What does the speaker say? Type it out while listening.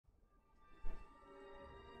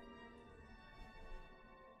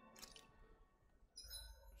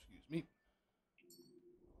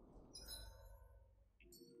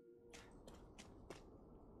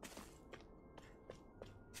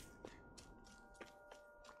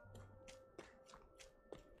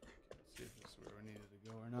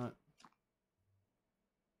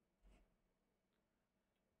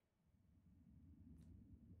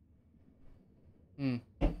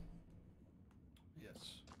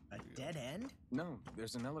dead end? No,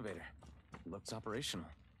 there's an elevator. Looks operational.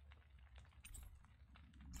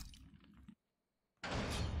 It's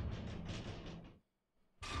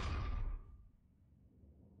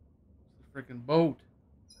the freaking boat.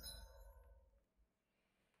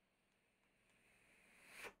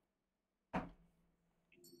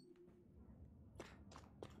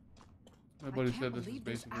 My buddy said this is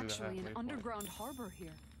basically the actually halfway an point. underground harbor here.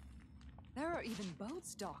 There are even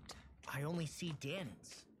boats docked. I only see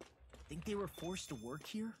Danans. Think they were forced to work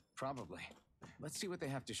here? Probably. Let's see what they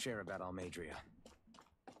have to share about Almadria.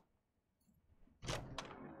 I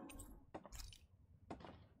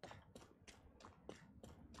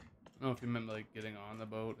don't know if you meant like getting on the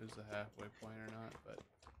boat is the halfway point or not, but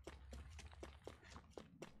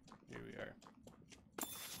here we are.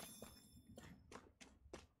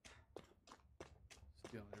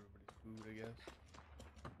 Stealing everybody's food, I guess.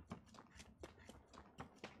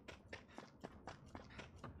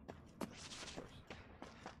 Of course.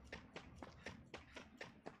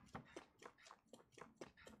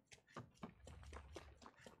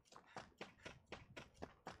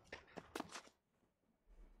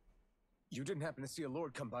 You didn't happen to see a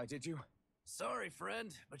lord come by, did you? Sorry,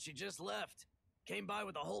 friend, but she just left. Came by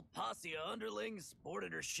with a whole posse of underlings,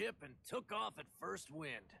 boarded her ship, and took off at first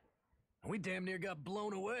wind. We damn near got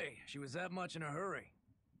blown away. She was that much in a hurry.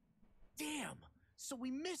 Damn! So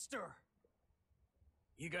we missed her!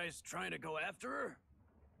 You guys trying to go after her?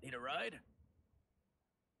 Need a ride?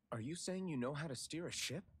 Are you saying you know how to steer a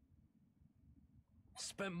ship?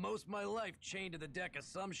 Spent most of my life chained to the deck of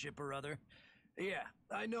some ship or other. Yeah,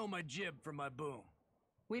 I know my jib from my boom.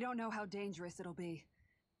 We don't know how dangerous it'll be.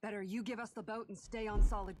 Better you give us the boat and stay on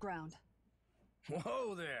solid ground.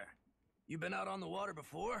 Whoa there! You been out on the water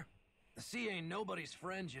before? The sea ain't nobody's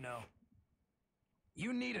friend, you know.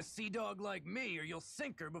 You need a sea dog like me or you'll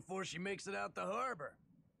sink her before she makes it out the harbor.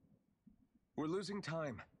 We're losing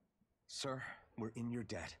time. Sir, we're in your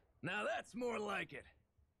debt. Now that's more like it.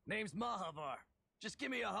 Name's Mahavar. Just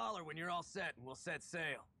give me a holler when you're all set and we'll set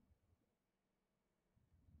sail.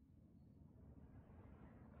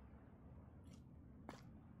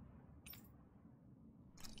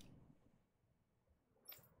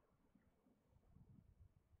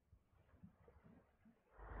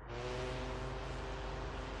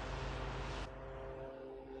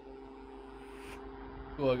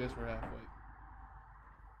 Cool, I guess we're halfway.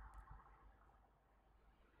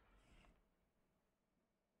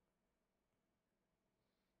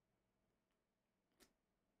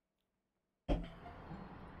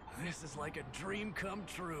 This is like a dream come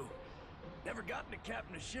true. Never gotten to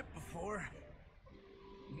captain a ship before.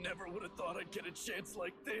 Never would have thought I'd get a chance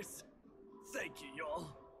like this. Thank you,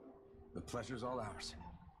 y'all. The pleasure's all ours.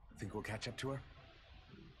 Think we'll catch up to her?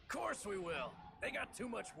 Course we will. They got too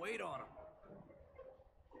much weight on them.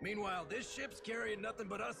 Meanwhile, this ship's carrying nothing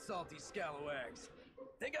but us salty scalawags.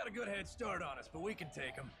 They got a good head start on us, but we can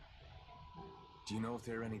take them. Do you know if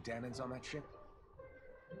there are any Danans on that ship?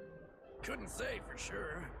 Couldn't say for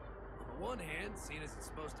sure. On the one hand, seeing as it's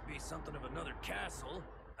supposed to be something of another castle,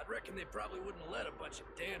 I'd reckon they probably wouldn't let a bunch of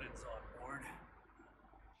Danans on board.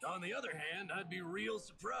 On the other hand, I'd be real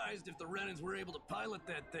surprised if the Renans were able to pilot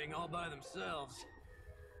that thing all by themselves.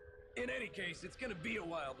 In any case, it's gonna be a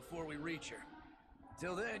while before we reach her.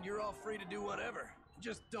 Till then, you're all free to do whatever.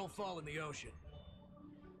 Just don't fall in the ocean.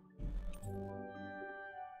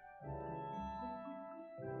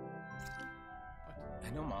 I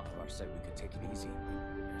know Mahavar said we could take it easy,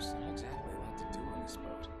 but there's not exactly a lot to do on this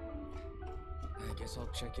boat. I guess I'll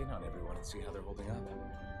check in on everyone and see how they're holding up.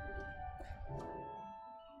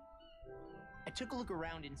 I took a look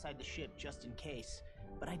around inside the ship just in case,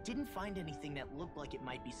 but I didn't find anything that looked like it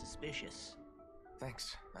might be suspicious.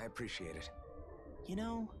 Thanks, I appreciate it. You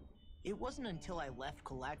know, it wasn't until I left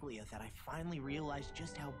Calaglia that I finally realized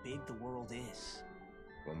just how big the world is.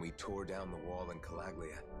 When we tore down the wall in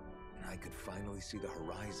Calaglia, and I could finally see the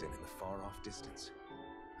horizon in the far-off distance,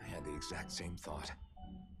 I had the exact same thought.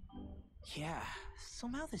 Yeah,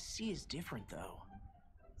 somehow the sea is different though.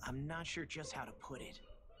 I'm not sure just how to put it.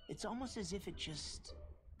 It's almost as if it just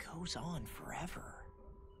goes on forever.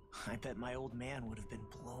 I bet my old man would have been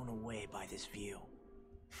blown away by this view.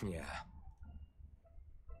 Yeah.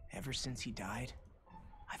 Ever since he died,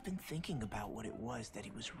 I've been thinking about what it was that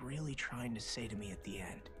he was really trying to say to me at the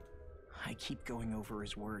end. I keep going over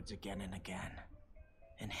his words again and again.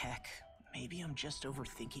 And heck, maybe I'm just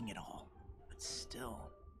overthinking it all. But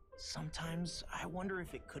still, sometimes I wonder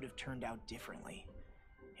if it could have turned out differently.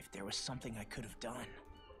 If there was something I could have done.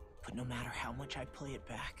 But no matter how much I play it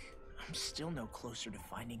back, I'm still no closer to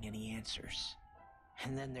finding any answers.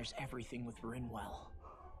 And then there's everything with Rinwell.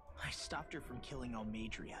 I stopped her from killing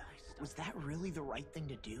Almadria. Was that really the right thing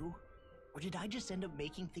to do? Or did I just end up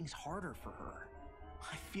making things harder for her?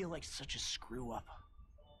 I feel like such a screw-up.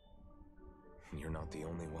 You're not the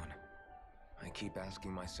only one. I keep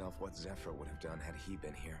asking myself what Zephyr would have done had he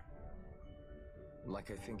been here.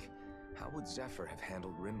 Like, I think, how would Zephyr have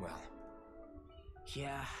handled Rinwell?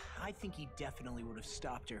 Yeah, I think he definitely would have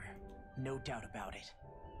stopped her. No doubt about it.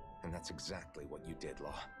 And that's exactly what you did,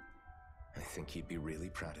 Law. I think he'd be really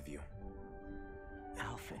proud of you.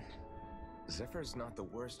 Alphen. Zephyr's not the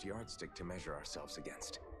worst yardstick to measure ourselves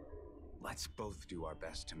against. Let's both do our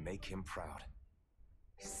best to make him proud.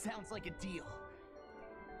 Sounds like a deal.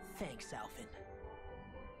 Thanks, Alphen.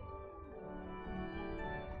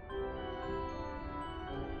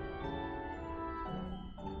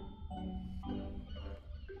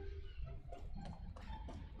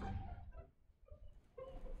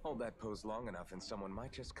 Hold that pose long enough and someone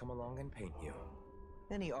might just come along and paint you.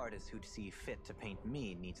 Any artist who'd see fit to paint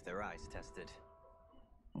me needs their eyes tested.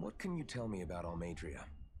 What can you tell me about Almadria?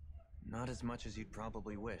 Not as much as you'd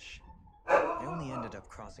probably wish. I only ended up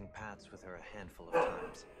crossing paths with her a handful of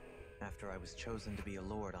times, after I was chosen to be a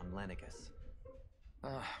lord on Lenegus.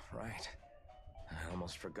 Ah, right. I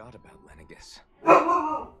almost forgot about Lenegus.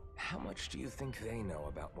 How much do you think they know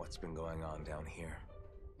about what's been going on down here?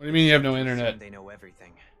 What do you mean you have no I assume internet? They know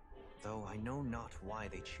everything, though I know not why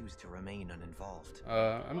they choose to remain uninvolved.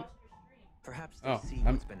 I'm Perhaps they see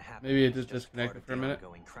what's been happening. maybe it as just part disconnected of for a the minute.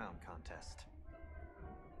 ongoing crown contest.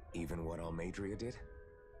 Even what Almadria did?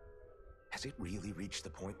 Has it really reached the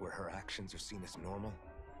point where her actions are seen as normal?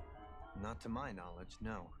 Not to my knowledge,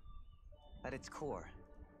 no. At its core,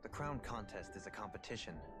 the crown contest is a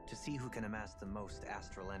competition to see who can amass the most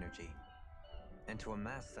astral energy. And to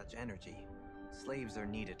amass such energy, slaves are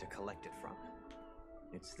needed to collect it from.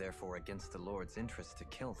 It's therefore against the Lord's interest to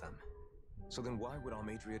kill them. So then why would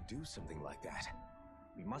Almadria do something like that?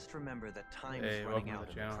 We must remember that time Hey, is welcome running to out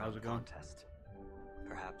the in channel. the How's crown it going? contest.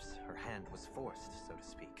 Perhaps her hand was forced, so to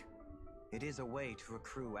speak. It is a way to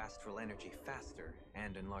accrue astral energy faster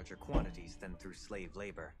and in larger quantities than through slave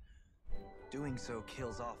labor. Doing so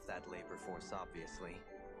kills off that labor force, obviously,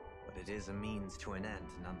 but it is a means to an end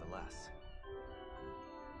nonetheless.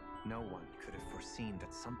 No one could have foreseen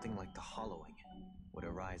that something like the Hollowing would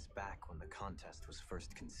arise back when the contest was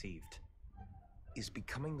first conceived. Is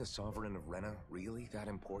becoming the Sovereign of Rena really that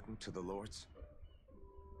important to the Lords?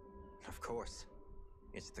 Of course.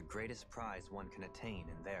 It's the greatest prize one can attain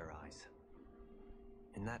in their eyes.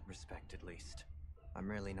 In that respect, at least, I'm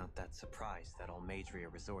really not that surprised that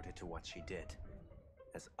Almadria resorted to what she did,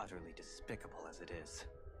 as utterly despicable as it is.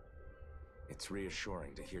 It's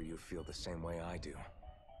reassuring to hear you feel the same way I do.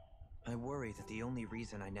 I worry that the only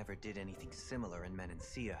reason I never did anything similar in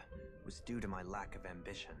Menancia was due to my lack of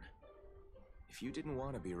ambition. If you didn't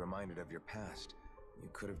want to be reminded of your past, you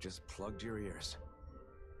could have just plugged your ears.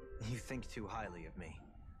 You think too highly of me.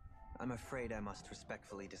 I'm afraid I must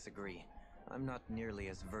respectfully disagree. I'm not nearly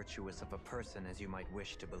as virtuous of a person as you might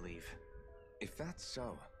wish to believe. If that's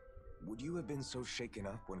so, would you have been so shaken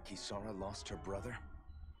up when Kisara lost her brother?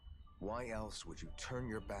 Why else would you turn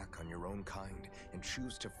your back on your own kind and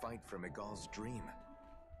choose to fight for Miguel's dream?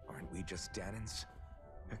 Aren't we just Danans?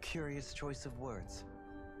 A curious choice of words.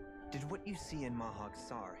 Did what you see in Mahag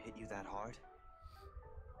Sar hit you that hard?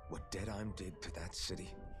 What Deadheim did to that city,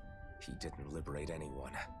 he didn't liberate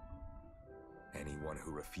anyone. Anyone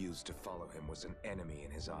who refused to follow him was an enemy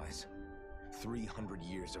in his eyes. 300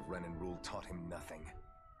 years of Renan rule taught him nothing.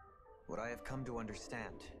 What I have come to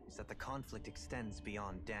understand is that the conflict extends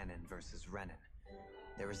beyond Danan versus Renan.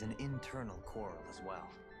 There is an internal quarrel as well.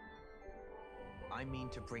 I mean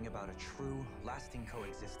to bring about a true, lasting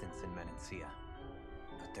coexistence in Menancia.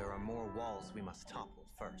 But there are more walls we must topple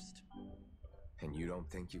first. And you don't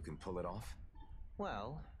think you can pull it off?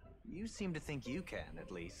 Well, you seem to think you can,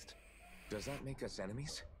 at least. Does that make us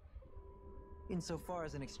enemies? Insofar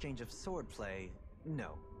as an exchange of swordplay,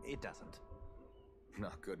 no, it doesn't.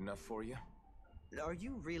 Not good enough for you? Are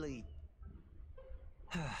you really...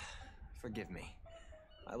 Forgive me.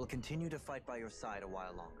 I will continue to fight by your side a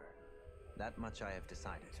while longer. That much I have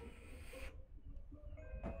decided.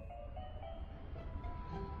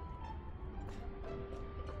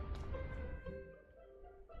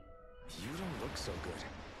 You don't look so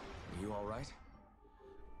good. You all right?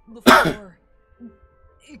 The floor.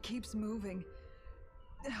 It keeps moving.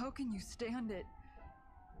 How can you stand it?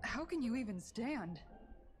 How can you even stand?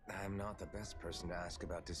 I'm not the best person to ask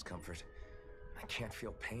about discomfort. I can't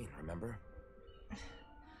feel pain, remember?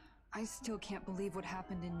 I still can't believe what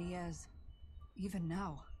happened in Niez. Even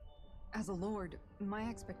now. As a lord, my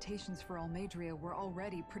expectations for Almadria were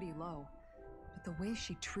already pretty low. The way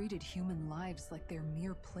she treated human lives like they're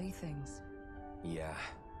mere playthings. Yeah,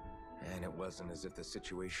 and it wasn't as if the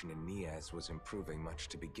situation in Niaz was improving much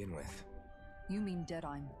to begin with. You mean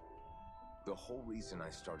Deadheim? The whole reason I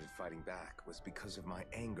started fighting back was because of my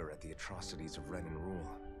anger at the atrocities of Renan rule.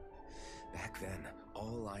 Back then,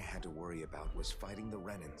 all I had to worry about was fighting the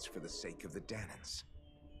Renans for the sake of the Danans.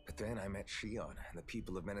 But then I met Shion and the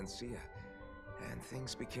people of Menancia, and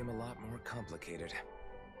things became a lot more complicated.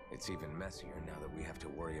 It's even messier now that we have to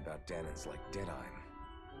worry about Danans like Deadheim.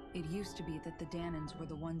 It used to be that the Danans were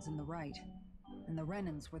the ones in the right, and the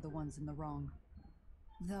Renans were the ones in the wrong.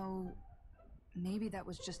 Though, maybe that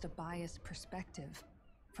was just a biased perspective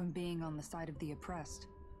from being on the side of the oppressed.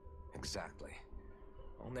 Exactly.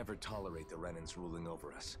 I'll never tolerate the Renans ruling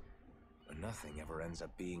over us. But nothing ever ends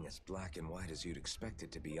up being as black and white as you'd expect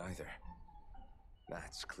it to be either.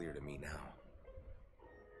 That's clear to me now.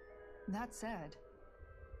 That said,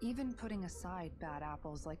 even putting aside bad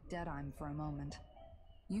apples like Deadheim for a moment,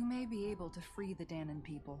 you may be able to free the Danan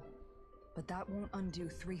people, but that won't undo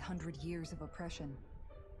 300 years of oppression.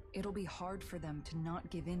 It'll be hard for them to not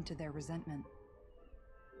give in to their resentment.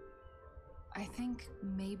 I think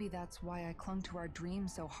maybe that's why I clung to our dream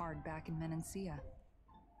so hard back in Menancia.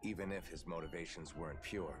 Even if his motivations weren't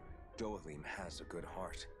pure, Dohalim has a good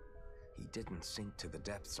heart. He didn't sink to the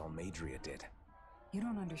depths Almadria did. You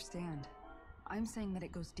don't understand. I'm saying that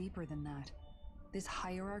it goes deeper than that. This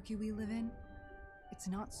hierarchy we live in, it's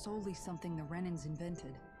not solely something the Renans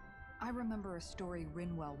invented. I remember a story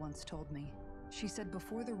Rinwell once told me. She said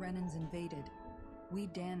before the Renans invaded, we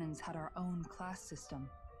Danans had our own class system.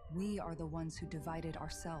 We are the ones who divided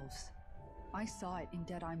ourselves. I saw it in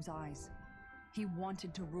Deadheim's eyes. He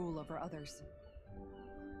wanted to rule over others.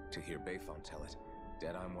 To hear Bayfon tell it,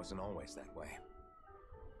 Deadheim wasn't always that way.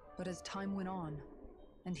 But as time went on,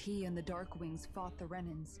 and he and the Darkwings fought the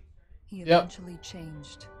Renans, he Yep. eventually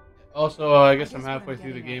changed. Also, I guess I'm what halfway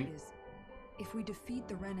through the getting at game. is, if we defeat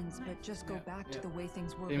the Renans but just go back to the way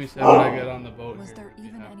things were Jamie said before, when I get on the boat was here, there we'll be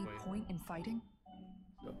even any halfway. point in fighting?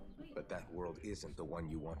 But that world isn't the one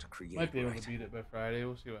you want to create, Might be able right? to beat it by Friday.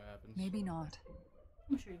 We'll see what happens. Maybe not.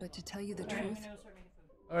 But to tell you the truth,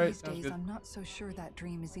 Alright, these sounds days good. I'm not so sure that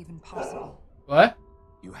dream is even possible. What?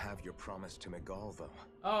 You have your promise to Megal, though.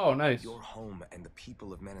 Oh, nice. Your home and the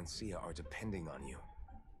people of Menancia are depending on you.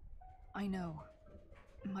 I know.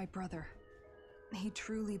 My brother. He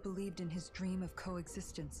truly believed in his dream of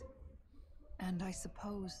coexistence. And I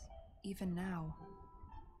suppose, even now,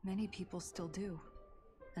 many people still do.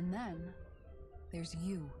 And then, there's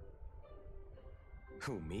you.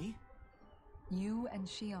 Who, me? You and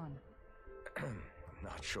Shion.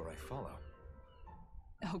 Not sure I follow.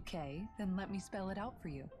 Okay, then let me spell it out for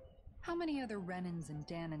you. How many other Renans and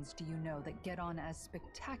Danans do you know that get on as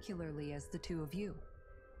spectacularly as the two of you?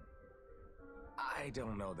 I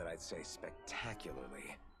don't know that I'd say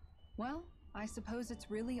spectacularly. Well, I suppose it's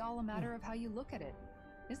really all a matter of how you look at it,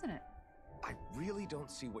 isn't it? I really don't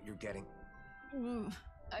see what you're getting.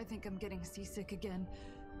 I think I'm getting seasick again.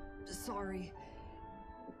 Sorry.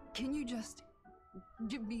 Can you just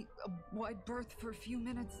give me a wide berth for a few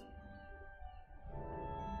minutes?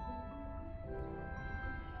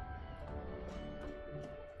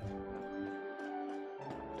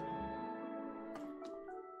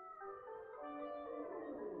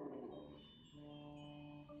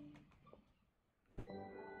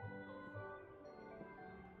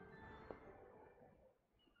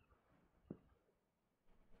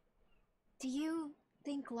 Do you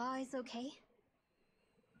think Law is okay?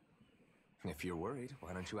 If you're worried,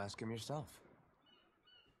 why don't you ask him yourself?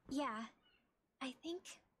 Yeah. I think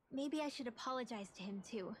maybe I should apologize to him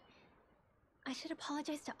too. I should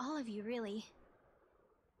apologize to all of you, really.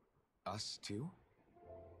 Us too?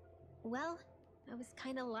 Well, I was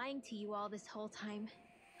kinda lying to you all this whole time.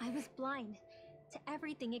 I was blind to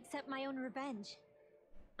everything except my own revenge.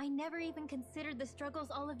 I never even considered the struggles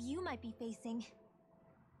all of you might be facing.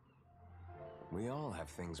 We all have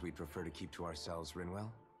things we'd prefer to keep to ourselves,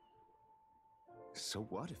 Rinwell. So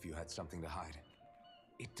what if you had something to hide?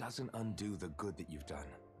 It doesn't undo the good that you've done,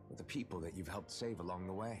 or the people that you've helped save along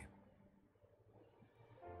the way.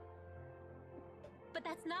 But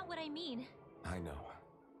that's not what I mean. I know.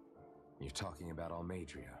 You're talking about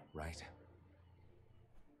Almadria, right?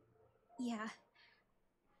 Yeah.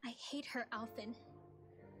 I hate her, Alphen.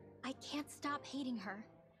 I can't stop hating her.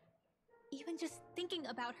 Even just thinking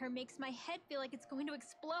about her makes my head feel like it's going to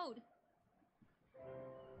explode.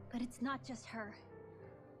 But it's not just her.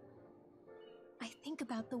 I think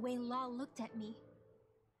about the way Law looked at me.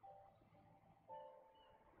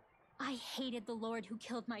 I hated the Lord who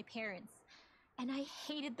killed my parents. And I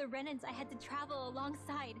hated the Renans I had to travel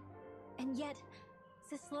alongside. And yet,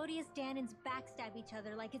 Cislodia's Danans backstab each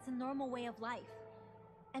other like it's a normal way of life.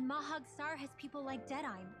 And Mahag Sar has people like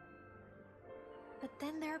Deadeye. But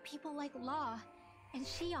then there are people like Law and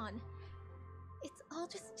Shion. It's all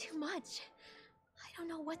just too much. I don't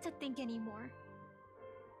know what to think anymore.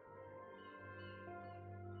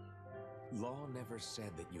 Law never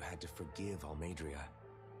said that you had to forgive Almeidrea.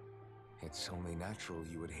 It's only natural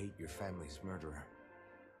you would hate your family's murderer.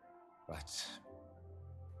 But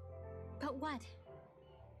what?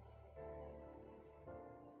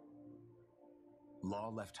 Law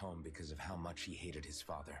left home because of how much he hated his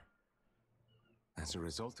father. As a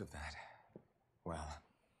result of that, well,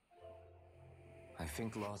 I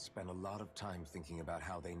think Law spent a lot of time thinking about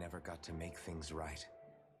how they never got to make things right.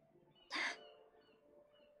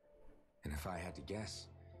 And if I had to guess,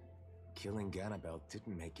 killing Ganabel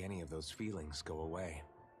didn't make any of those feelings go away.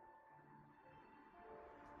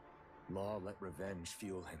 Law let revenge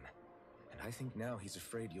fuel him, and I think now he's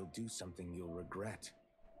afraid you'll do something you'll regret.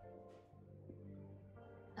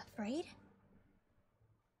 Afraid?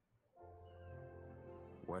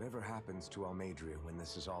 Whatever happens to Almeidrea when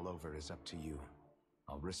this is all over is up to you.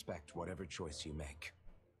 I'll respect whatever choice you make.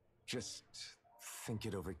 Just think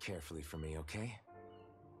it over carefully for me, okay?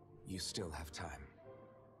 You still have time.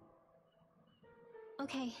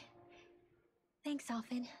 Okay. Thanks,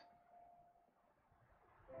 Alphen.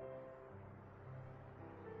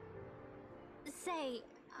 Say,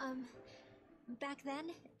 back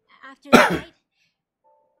then, after the fight,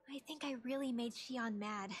 I think I really made Shion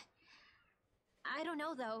mad. I don't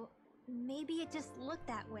know, though. Maybe it just looked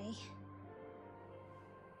that way.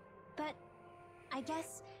 But I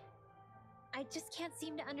guess I just can't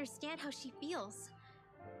seem to understand how she feels.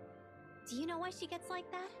 Do you know why she gets like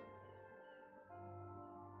that?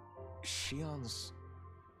 Shion's...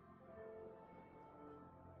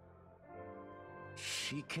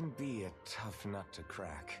 She can be a tough nut to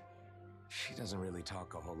crack. She doesn't really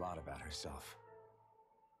talk a whole lot about herself.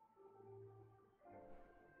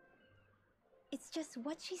 It's just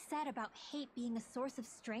what she said about hate being a source of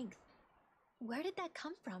strength. Where did that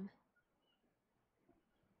come from?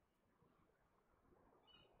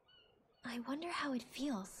 I wonder how it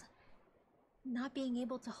feels, not being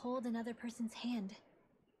able to hold another person's hand.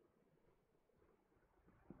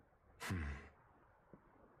 I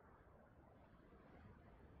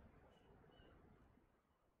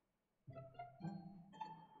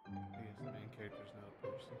guess the main character's not a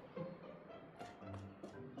person.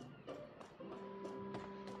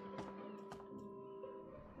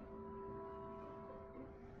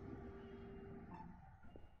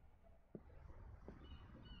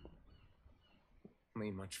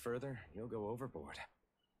 Lean much further, you'll go overboard.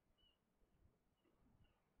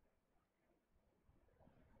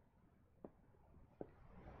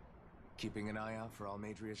 Keeping an eye out for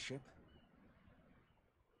Almeidrea's ship?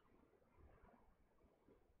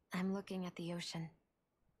 I'm looking at the ocean.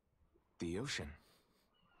 The ocean?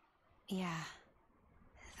 Yeah.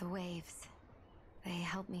 The waves. They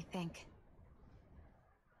help me think.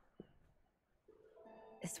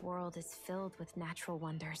 This world is filled with natural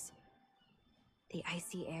wonders. The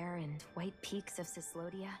icy air and white peaks of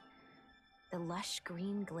Cyslodia, the lush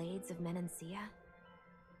green glades of Menancia,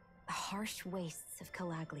 the harsh wastes of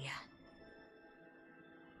Calaglia.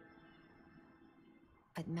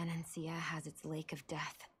 But Menancia has its lake of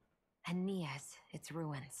death, and Nias its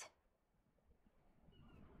ruins.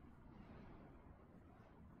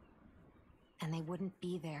 And they wouldn't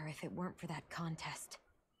be there if it weren't for that contest.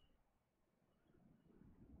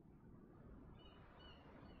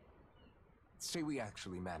 Say we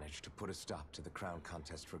actually managed to put a stop to the crown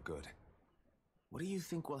contest for good. What do you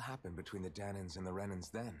think will happen between the Danans and the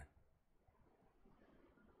Renans then?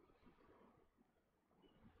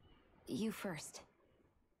 You first.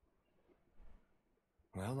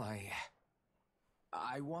 Well,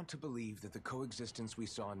 I want to believe that the coexistence we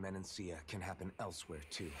saw in Menancia can happen elsewhere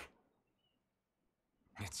too.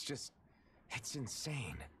 It's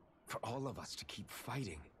insane for all of us to keep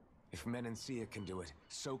fighting. If Menancia can do it,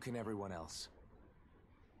 so can everyone else.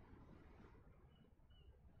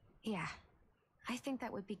 Yeah, I think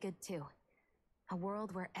that would be good too. A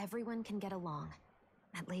world where everyone can get along.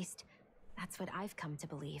 At least, that's what I've come to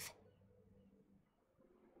believe.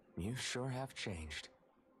 You sure have changed.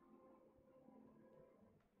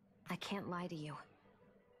 I can't lie to you.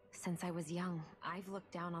 Since I was young, I've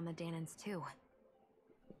looked down on the Danans too.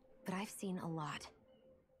 But I've seen a lot.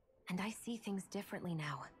 And I see things differently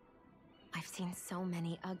now. I've seen so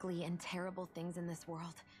many ugly and terrible things in this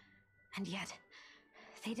world. And yet,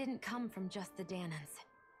 they didn't come from just the Danans.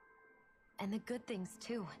 And the good things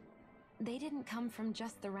too. They didn't come from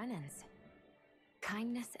just the Renans.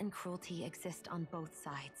 Kindness and cruelty exist on both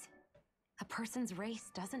sides. A person's race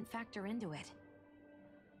doesn't factor into it.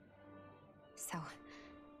 So,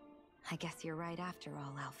 I guess you're right after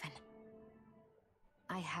all, Alphen.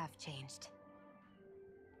 I have changed.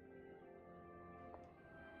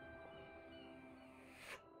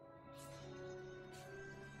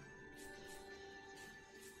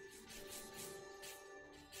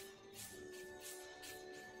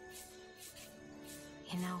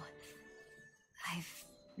 You know, I've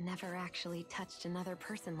never actually touched another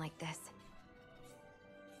person like this.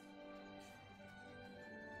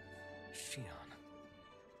 Shion.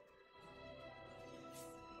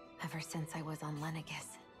 Ever since I was on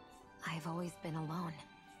Lenegis, I've always been alone.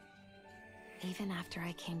 Even after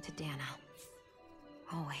I came to Dana.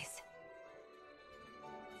 Always.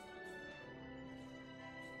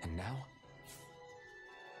 And now?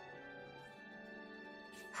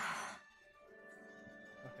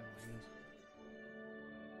 Fucking wings.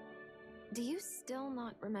 Do you still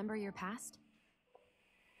not remember your past?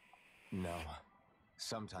 No.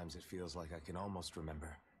 Sometimes it feels like I can almost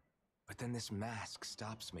remember. But then this mask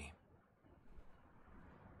stops me.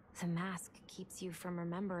 The mask keeps you from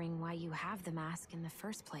remembering why you have the mask in the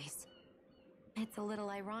first place. It's a little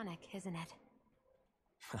ironic, isn't it?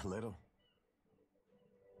 A little.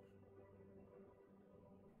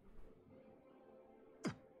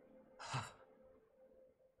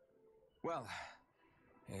 Well,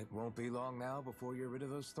 it won't be long now before you're rid of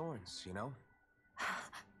those thorns, you know?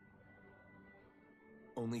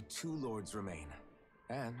 Only 2 lords remain.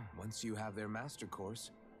 And once you have their master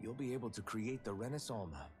course, you'll be able to create the Renis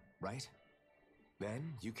Alma, right?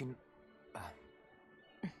 Then you can...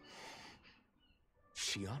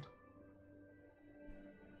 Shion?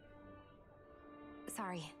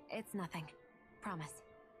 Sorry, it's nothing. Promise.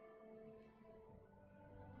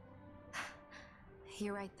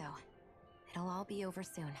 You're right, though. It'll all be over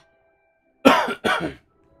soon.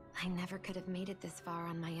 I never could have made it this far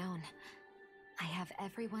on my own. I have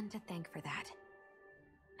everyone to thank for that.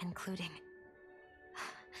 Including...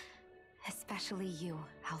 especially you,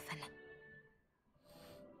 Alphen.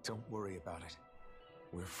 Don't worry about it.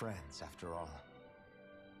 We're friends, after all.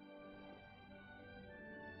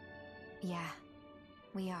 Yeah,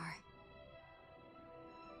 we are.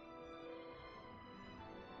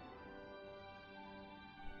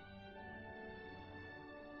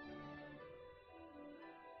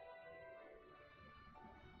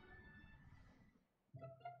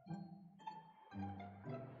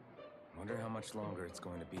 Wonder how much longer it's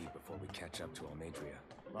going to be before we catch up to Almadria.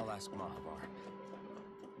 I'll ask Mahavar.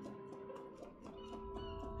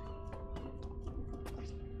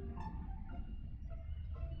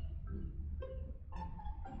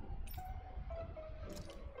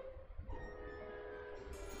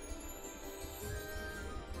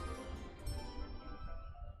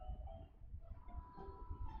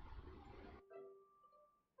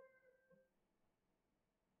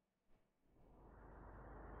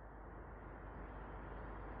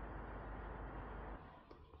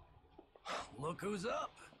 Look who's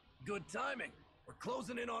up. Good timing. We're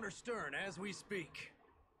closing in on her stern as we speak.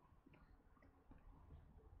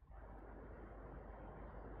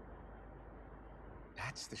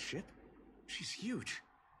 That's the ship? She's huge.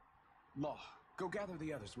 Law, go gather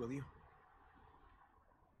the others, will you?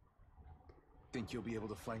 Think you'll be able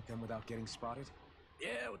to flank them without getting spotted?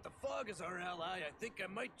 Yeah, with the fog as our ally, I think I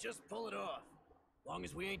might just pull it off. Long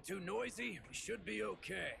as we ain't too noisy, we should be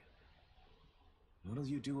okay. What'll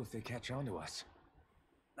you do if they catch on to us?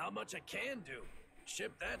 Not much I can do.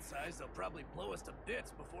 Ship that size, they'll probably blow us to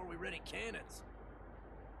bits before we ready cannons.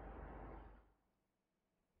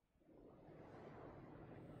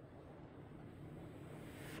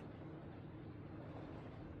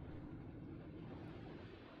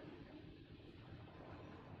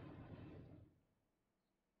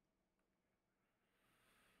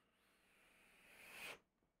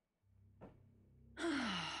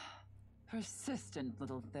 Persistent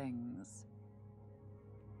little things.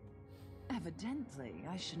 Evidently,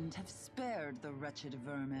 I shouldn't have spared the wretched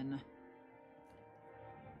vermin.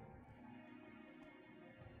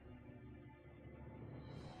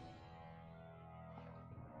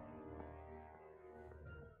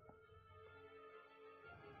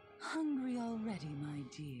 Hungry already, my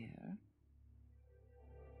dear?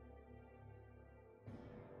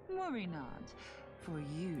 Worry not, for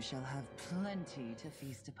you shall have plenty to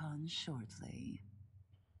feast upon shortly.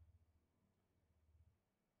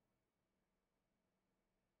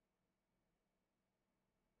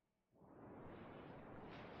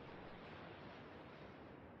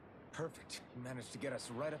 Perfect. You managed to get us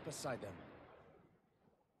right up beside them.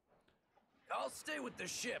 I'll stay with the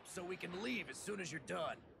ship so we can leave as soon as you're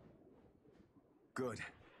done. Good.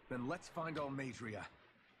 Then let's find Almadria.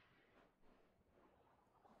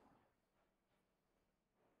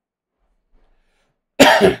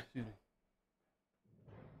 Excuse me.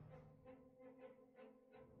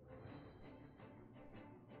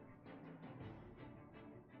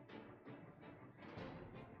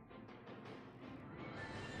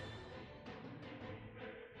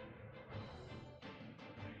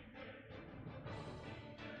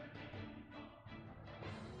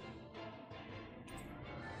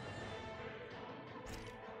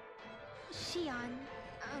 Shion,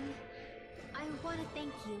 I want to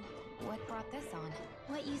thank you. What brought this on?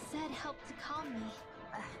 What you said helped to calm me.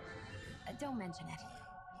 Don't mention it.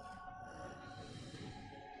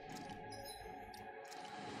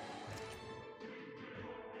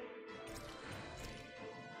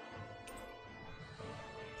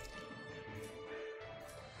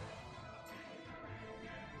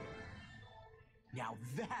 Now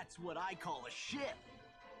that's what I call a ship!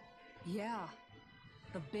 Yeah.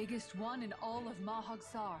 The biggest one in all of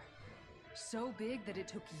Mahagsar. So big that it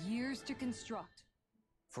took years to construct.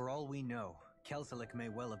 For all we know, Kelzelik may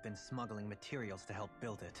well have been smuggling materials to help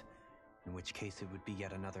build it. In which case it would be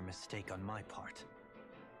yet another mistake on my part.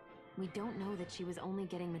 We don't know that she was only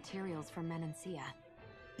getting materials from Menancia.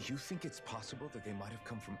 You think it's possible that they might have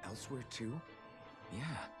come from elsewhere too?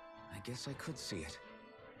 Yeah, I guess I could see it.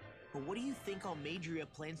 But what do you think Almadria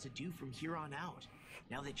plans to do from here on out,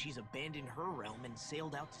 now that she's abandoned her realm and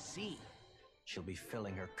sailed out to sea? She'll be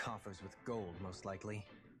filling her coffers with gold, most likely.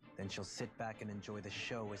 Then she'll sit back and enjoy the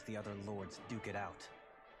show as the other lords duke it out.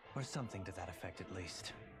 Or something to that effect, at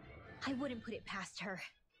least. I wouldn't put it past her.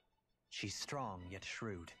 She's strong, yet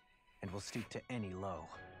shrewd, and will stoop to any low.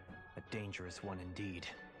 A dangerous one indeed.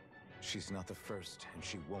 She's not the first, and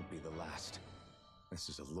she won't be the last. This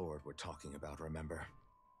is a lord we're talking about, remember?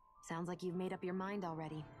 Sounds like you've made up your mind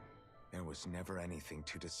already. There was never anything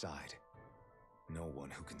to decide. No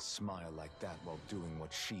one who can smile like that while doing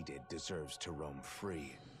what she did deserves to roam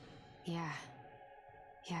free. Yeah,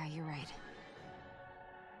 you're right.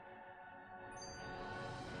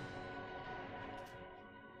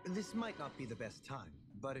 This might not be the best time,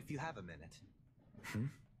 but if you have a minute.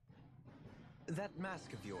 That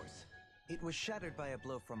mask of yours, it was shattered by a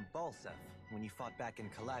blow from Balsef when you fought back in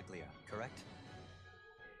Calaglia, correct?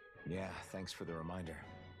 Yeah, thanks for the reminder.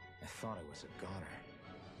 I thought I was a goner.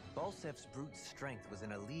 Balsef's brute strength was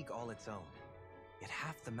in a league all its own. Yet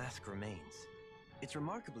half the mask remains. It's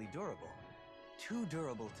remarkably durable. Too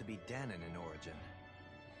durable to be Danon in origin.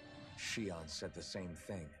 Shion said the same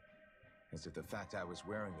thing. As if the fact I was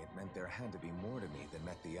wearing it meant there had to be more to me than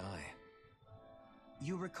met the eye.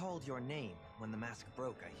 You recalled your name when the mask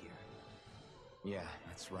broke, I hear. Yeah,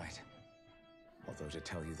 that's right. Although to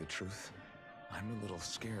tell you the truth, I'm a little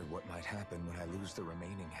scared what might happen when I lose the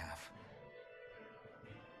remaining half.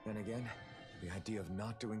 Then again, the idea of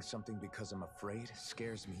not doing something because I'm afraid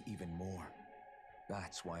scares me even more.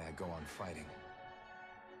 That's why I go on fighting.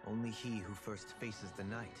 Only he who first faces the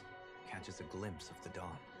night catches a glimpse of the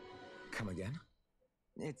dawn. Come again?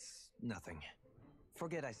 It's nothing.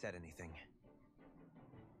 Forget I said anything.